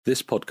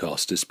This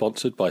podcast is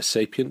sponsored by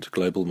Sapient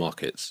Global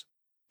Markets.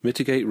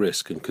 Mitigate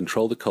risk and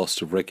control the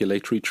cost of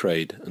regulatory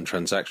trade and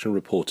transaction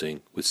reporting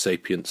with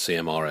Sapient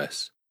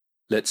CMRS.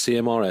 Let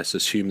CMRS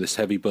assume this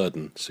heavy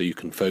burden so you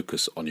can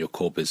focus on your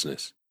core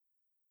business.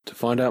 To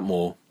find out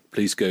more,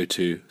 please go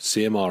to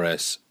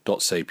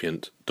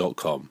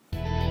cmrs.sapient.com.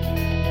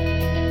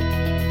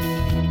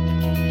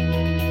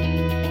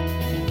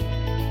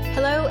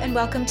 Hello and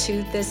welcome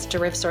to this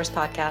DerivSource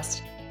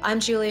podcast. I'm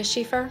Julia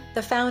Schiefer,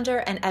 the founder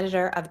and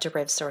editor of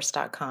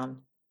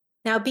DerivSource.com.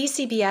 Now,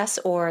 BCBS,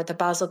 or the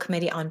Basel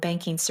Committee on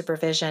Banking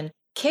Supervision,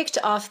 kicked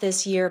off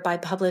this year by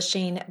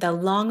publishing the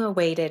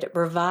long-awaited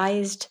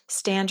revised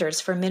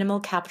standards for minimal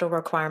capital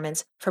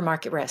requirements for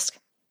market risk.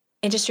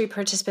 Industry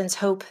participants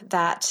hope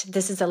that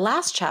this is the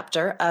last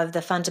chapter of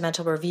the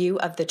Fundamental Review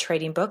of the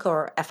Trading Book,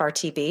 or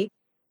FRTB.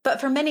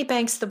 But for many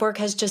banks, the work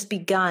has just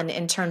begun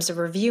in terms of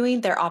reviewing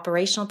their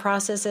operational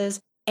processes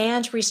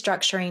and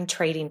restructuring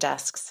trading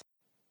desks.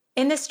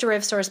 In this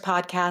DerivSource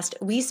podcast,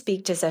 we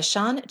speak to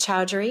Zeeshan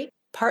Chowdhury,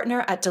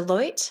 partner at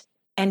Deloitte,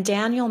 and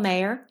Daniel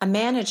Mayer, a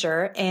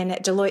manager in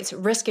Deloitte's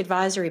risk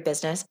advisory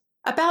business,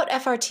 about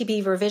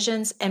FRTB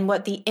revisions and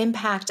what the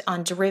impact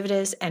on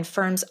derivatives and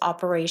firms'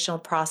 operational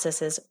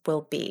processes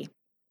will be.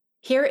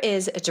 Here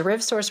is a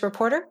DerivSource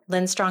reporter,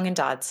 Lynn Strong &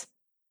 Dodds.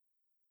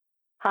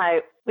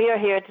 Hi, we are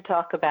here to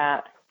talk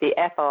about the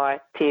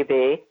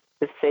FRTB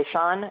with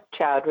Zeeshan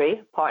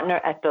Chowdhury, partner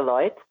at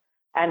Deloitte,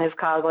 and his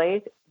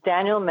colleague,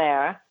 Daniel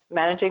Mayer,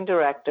 Managing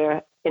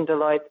Director in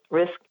Deloitte's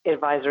Risk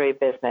Advisory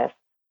Business.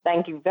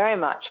 Thank you very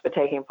much for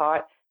taking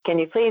part. Can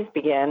you please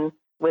begin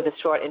with a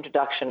short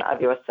introduction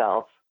of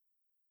yourself?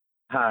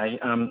 Hi,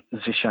 I'm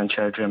Zeeshan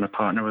Chowdhury. I'm a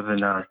partner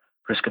within our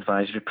risk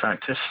advisory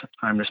practice.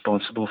 I'm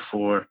responsible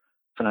for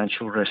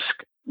financial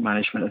risk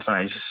management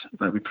advice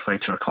that we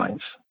provide to our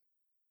clients.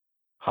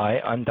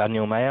 Hi, I'm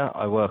Daniel Mayer.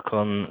 I work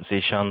on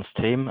Zeeshan's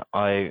team.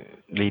 I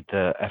lead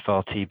the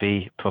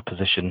FRTB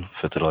proposition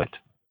for Deloitte.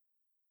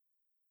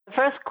 The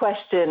first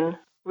question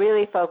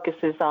really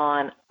focuses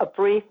on a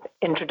brief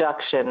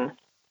introduction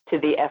to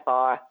the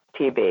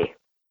FRTB.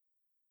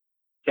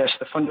 Yes,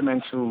 the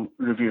Fundamental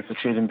Review of the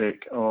Trading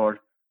Book,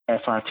 or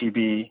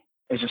FRTB,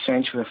 is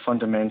essentially a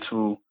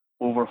fundamental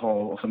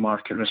overhaul of the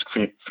market risk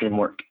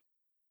framework.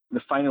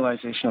 The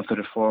finalisation of the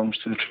reforms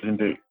to the Trading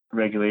Book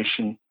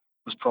regulation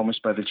was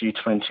promised by the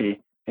G20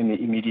 in the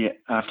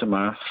immediate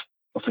aftermath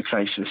of the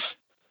crisis.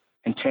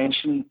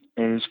 Intention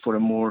is for a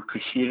more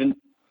coherent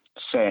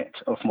set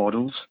of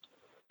models,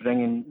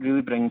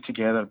 bringing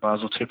together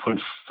Basel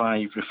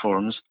 2.5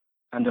 reforms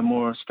and a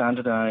more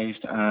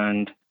standardised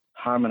and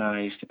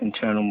harmonised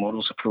internal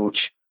models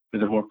approach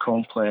with a more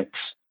complex,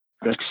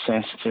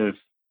 risk-sensitive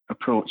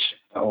approach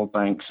that all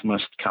banks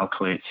must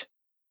calculate.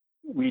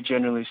 We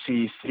generally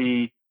see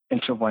three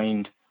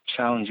intertwined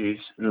challenges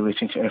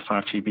relating to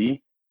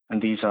FRTB,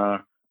 and these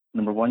are,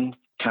 number one,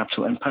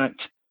 capital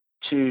impact,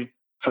 two,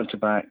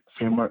 front-to-back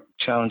framework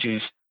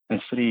challenges,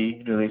 and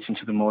three, relating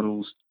to the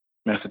models,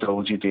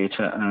 methodology,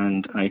 data,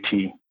 and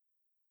IT.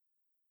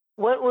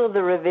 What will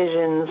the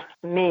revisions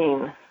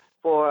mean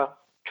for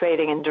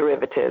trading in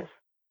derivatives?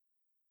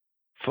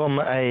 From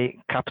a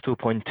capital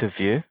point of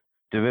view,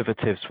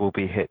 derivatives will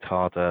be hit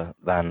harder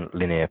than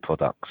linear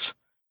products.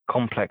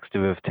 Complex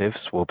derivatives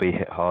will be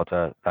hit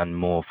harder than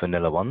more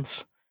vanilla ones.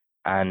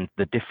 And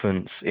the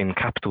difference in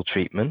capital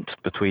treatment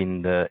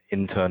between the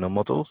internal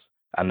models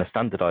and the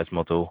standardized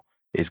model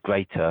is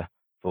greater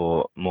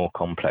for more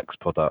complex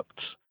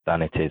products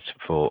than it is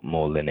for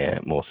more linear,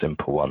 more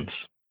simple ones.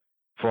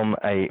 From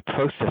a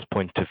process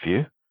point of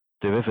view,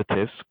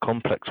 derivatives,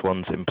 complex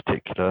ones in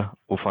particular,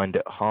 will find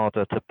it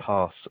harder to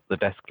pass the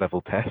desk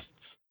level tests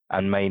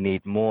and may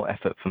need more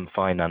effort from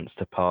finance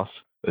to pass,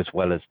 as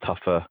well as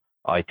tougher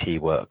IT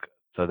work.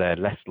 So they're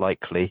less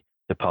likely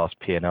to pass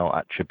P&L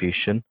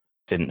attribution,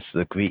 since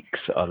the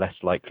Greeks are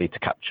less likely to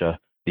capture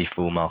the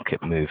full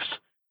market moves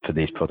for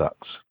these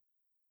products.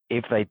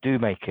 If they do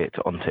make it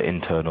onto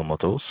internal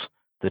models,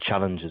 the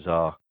challenges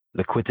are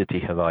liquidity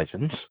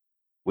horizons,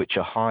 which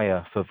are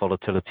higher for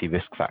volatility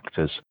risk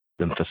factors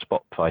than for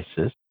spot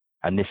prices,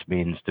 and this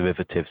means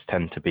derivatives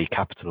tend to be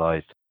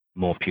capitalized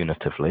more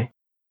punitively,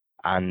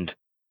 and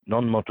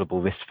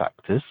non-modelable risk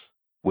factors,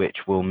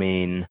 which will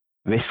mean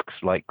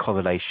risks like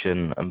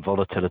correlation and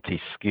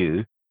volatility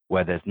skew,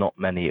 where there's not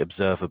many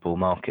observable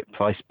market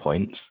price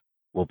points,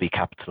 will be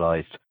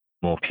capitalized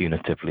more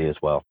punitively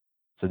as well.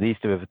 So these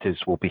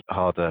derivatives will be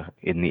harder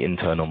in the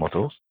internal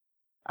models.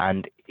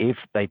 And if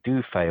they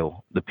do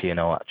fail the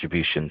P&L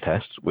attribution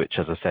test, which,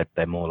 as I said,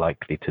 they're more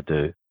likely to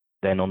do,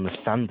 then on the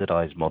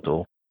standardized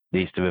model,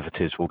 these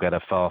derivatives will get a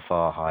far,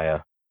 far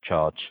higher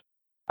charge.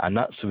 And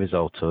that's a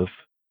result of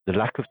the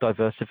lack of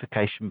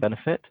diversification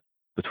benefit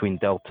between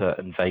delta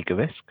and vega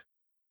risk,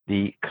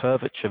 the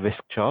curvature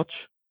risk charge,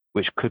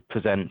 which could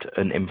present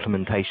an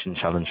implementation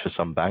challenge for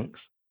some banks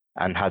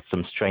and has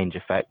some strange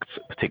effects,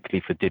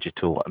 particularly for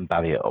digital and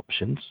barrier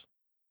options,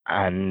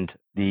 and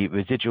the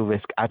residual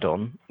risk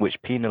add-on, which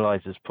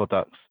penalizes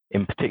products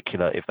in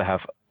particular if they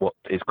have what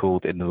is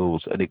called in the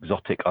rules an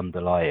exotic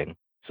underlying,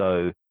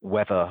 So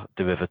weather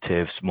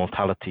derivatives,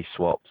 mortality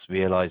swaps,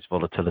 realized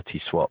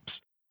volatility swaps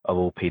are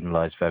all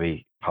penalized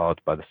very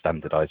hard by the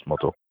standardized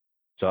model.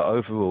 So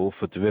overall,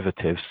 for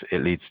derivatives,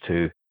 it leads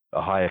to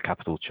a higher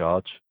capital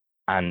charge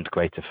and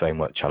greater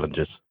framework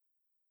challenges.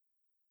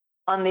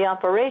 On the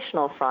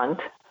operational front,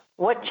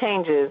 what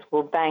changes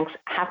will banks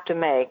have to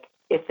make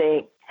if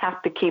they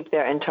have to keep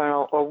their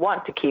internal or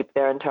want to keep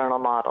their internal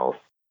models?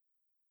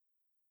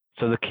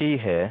 So the key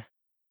here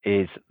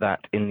is that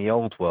in the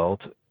old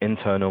world,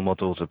 internal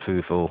models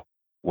approval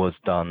was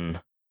done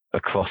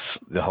across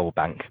the whole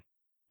bank,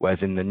 whereas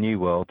in the new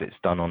world, it's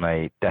done on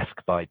a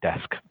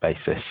desk-by-desk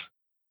basis.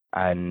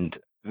 And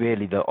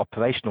really, the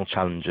operational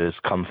challenges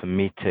come from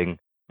meeting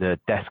the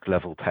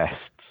desk-level tests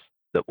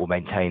that will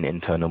maintain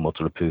internal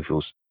model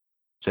approvals.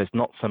 So it's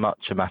not so much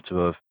a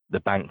matter of the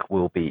bank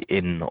will be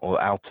in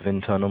or out of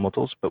internal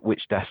models, but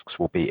which desks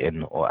will be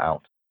in or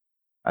out.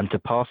 And to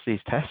pass these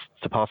tests,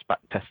 to pass back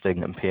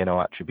testing and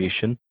P&L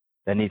attribution,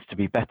 there needs to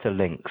be better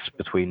links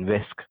between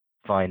risk,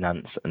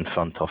 finance, and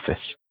front office.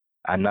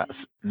 And that's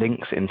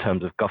links in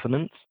terms of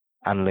governance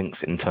and links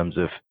in terms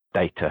of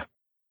data.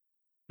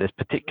 There's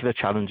particular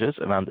challenges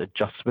around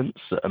adjustments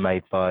that are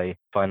made by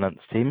finance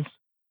teams,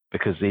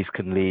 because these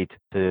can lead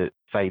to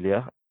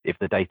failure if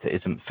the data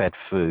isn't fed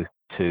through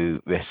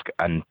to risk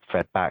and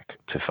fed back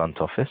to front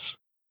office.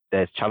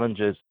 There's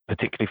challenges,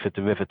 particularly for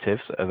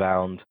derivatives,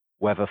 around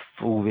whether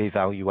full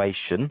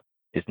revaluation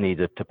is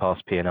needed to pass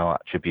P&L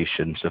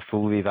attribution. So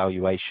full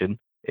revaluation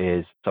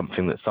is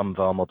something that some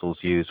VAR models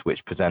use,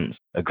 which presents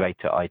a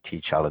greater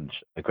IT challenge,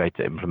 a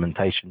greater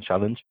implementation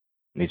challenge,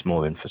 needs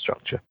more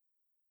infrastructure.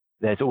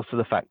 There's also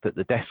the fact that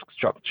the desk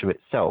structure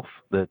itself,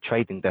 the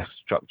trading desk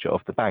structure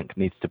of the bank,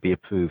 needs to be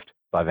approved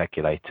by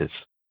regulators.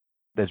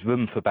 There's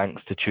room for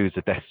banks to choose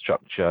a desk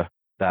structure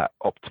that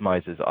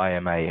optimizes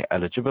IMA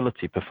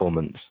eligibility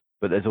performance,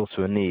 but there's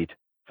also a need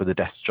for the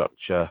desk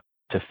structure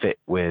to fit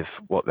with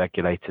what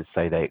regulators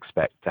say they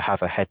expect, to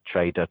have a head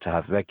trader, to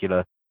have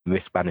regular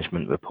risk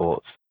management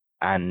reports,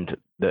 and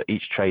that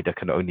each trader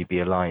can only be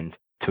aligned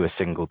to a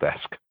single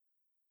desk.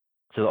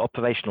 So the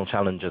operational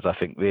challenges, I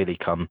think, really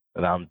come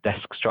around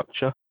desk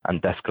structure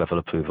and desk level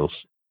approvals.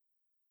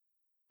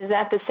 Is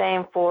that the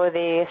same for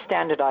the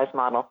standardized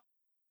model?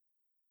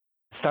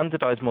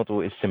 Standardized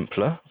model is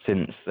simpler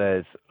since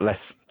there's less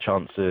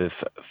chance of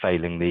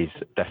failing these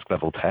desk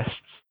level tests.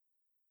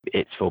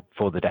 It's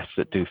for the desks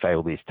that do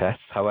fail these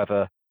tests.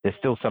 However, there's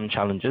still some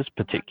challenges,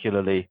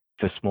 particularly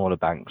for smaller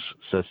banks.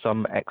 So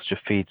some extra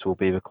feeds will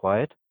be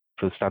required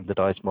for the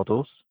standardized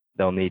models.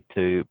 They'll need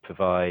to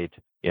provide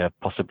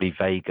possibly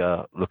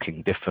Vega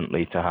looking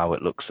differently to how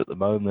it looks at the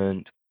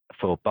moment.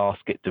 For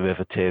basket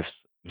derivatives,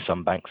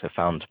 some banks have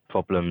found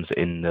problems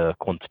in the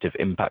quantitative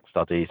impact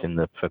studies, in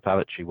the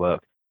preparatory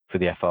work for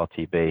the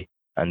FRTB,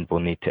 and will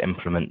need to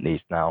implement these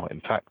now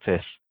in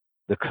practice.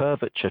 The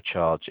curvature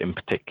charge in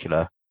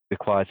particular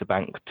requires a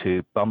bank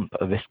to bump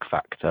a risk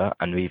factor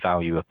and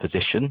revalue a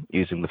position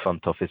using the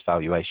front office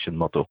valuation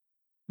model.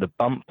 The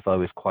bump,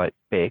 though, is quite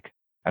big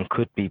and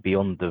could be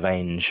beyond the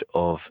range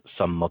of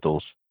some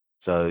models.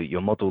 So your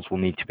models will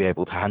need to be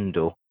able to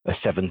handle a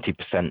 70%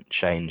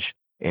 change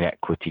in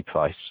equity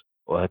price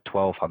or a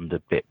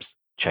 1,200 bips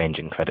change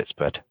in credit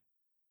spread.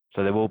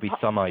 So there will be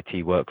some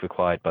IT work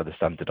required by the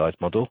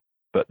standardized model,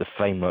 but the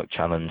framework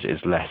challenge is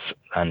less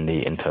than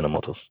the internal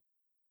models.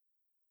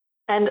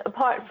 And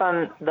apart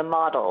from the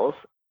models,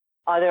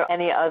 are there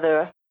any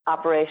other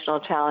operational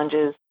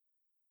challenges?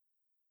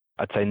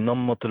 I'd say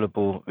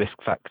non-modelable risk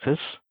factors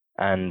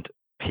and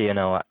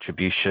P&L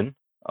attribution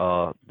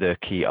are the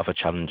key other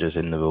challenges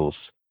in the rules.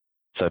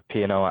 So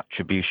P&L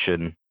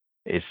attribution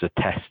is the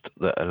test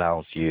that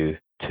allows you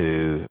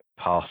to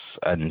pass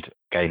and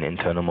gain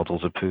internal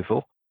models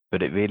approval,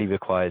 but it really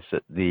requires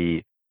that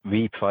the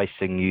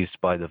repricing used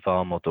by the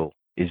VAR model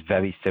is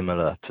very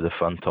similar to the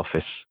front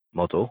office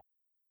model.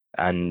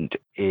 And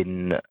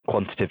in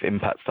quantitative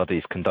impact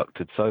studies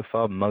conducted so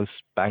far, most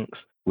banks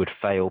would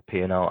fail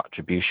P&L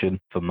attribution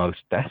for most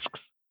desks.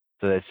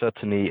 So there's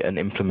certainly an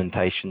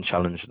implementation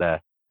challenge there,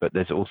 but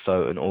there's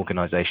also an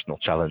organizational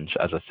challenge,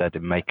 as I said,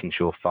 in making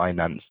sure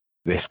finance,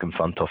 risk, and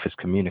front office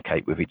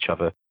communicate with each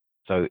other.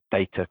 So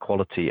data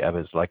quality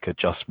errors like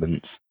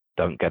adjustments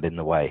don't get in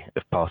the way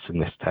of passing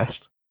this test.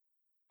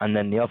 And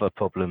then the other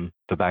problem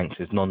for banks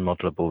is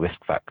non-modelable risk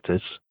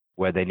factors,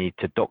 where they need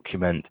to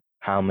document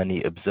how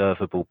many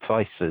observable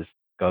prices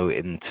go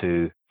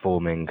into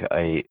forming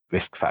a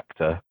risk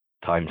factor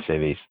time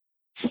series.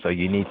 So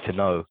you need to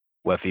know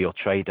whether your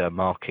trader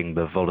marking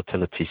the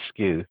volatility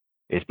skew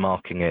is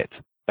marking it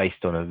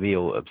based on a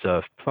real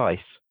observed price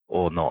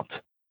or not.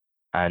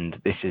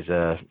 And this is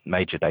a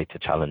major data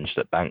challenge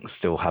that banks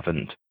still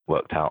haven't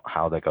worked out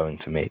how they're going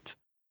to meet.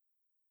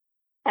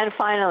 And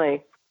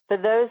finally, for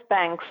those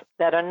banks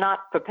that are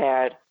not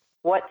prepared,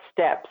 what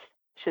steps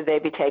should they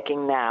be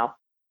taking now?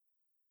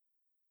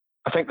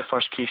 I think the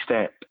first key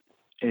step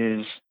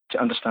is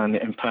to understand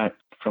the impact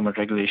from a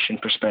regulation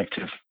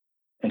perspective,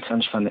 and to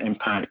understand the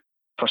impact,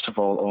 first of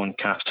all, on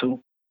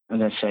capital, and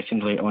then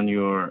secondly, on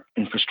your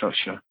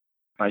infrastructure.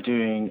 By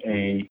doing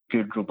a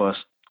good,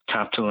 robust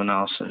capital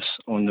analysis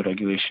on the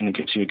regulation. It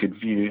gives you a good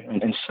view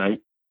and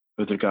insight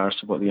with regards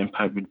to what the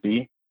impact would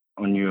be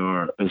on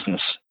your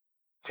business.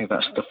 I think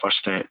that's the first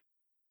step.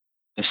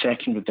 The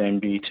second would then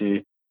be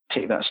to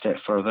take that step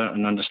further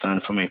and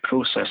understand from a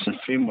process and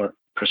framework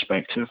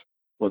perspective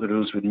what the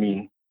rules would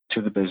mean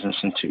to the business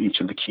and to each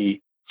of the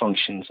key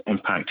functions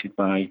impacted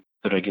by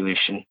the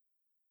regulation.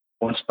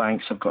 Once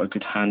banks have got a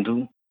good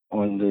handle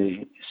on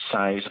the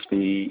size of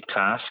the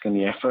task and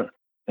the effort,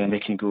 then they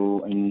can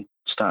go and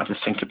start to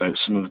think about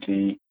some of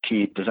the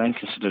key design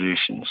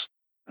considerations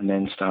and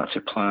then start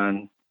to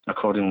plan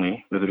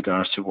accordingly with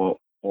regards to what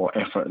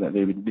effort that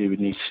they would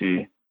need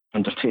to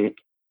undertake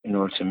in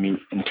order to meet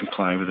and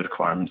comply with the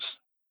requirements.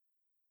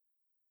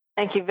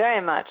 Thank you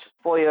very much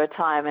for your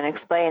time in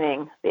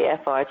explaining the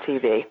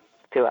FRTB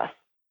to us.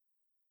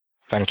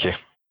 Thank you.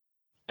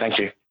 Thank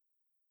you.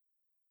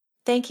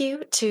 Thank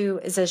you to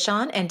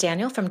Zeshan and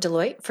Daniel from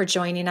Deloitte for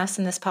joining us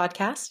in this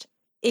podcast.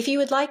 If you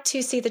would like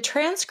to see the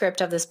transcript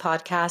of this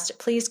podcast,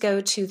 please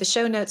go to the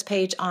show notes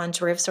page on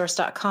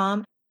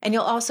DerivSource.com, and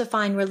you'll also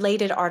find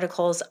related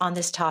articles on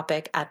this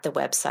topic at the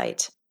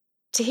website.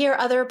 To hear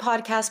other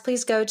podcasts,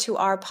 please go to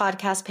our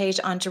podcast page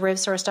on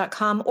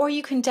DerivSource.com, or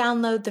you can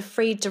download the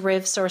free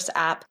DerivSource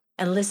app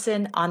and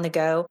listen on the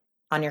go,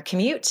 on your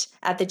commute,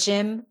 at the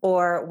gym,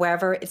 or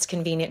wherever it's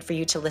convenient for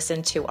you to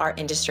listen to our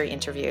industry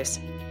interviews.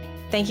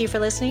 Thank you for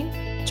listening.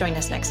 Join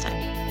us next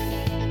time.